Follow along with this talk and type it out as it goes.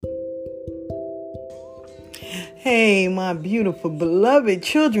Hey, my beautiful, beloved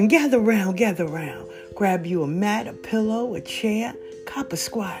children, gather round, gather round. Grab you a mat, a pillow, a chair, cop a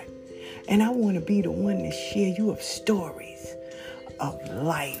squat. And I want to be the one to share you of stories of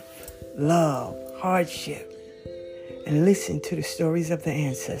life, love, hardship. And listen to the stories of the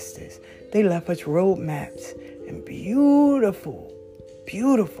ancestors. They left us roadmaps and beautiful,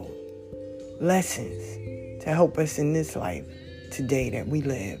 beautiful lessons to help us in this life today that we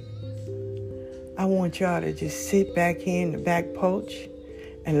live. I want y'all to just sit back here in the back porch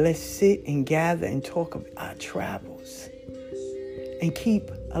and let's sit and gather and talk of our travels and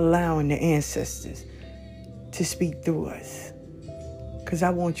keep allowing the ancestors to speak through us. Because I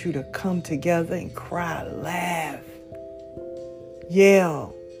want you to come together and cry, laugh,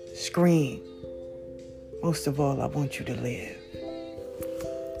 yell, scream. Most of all, I want you to live.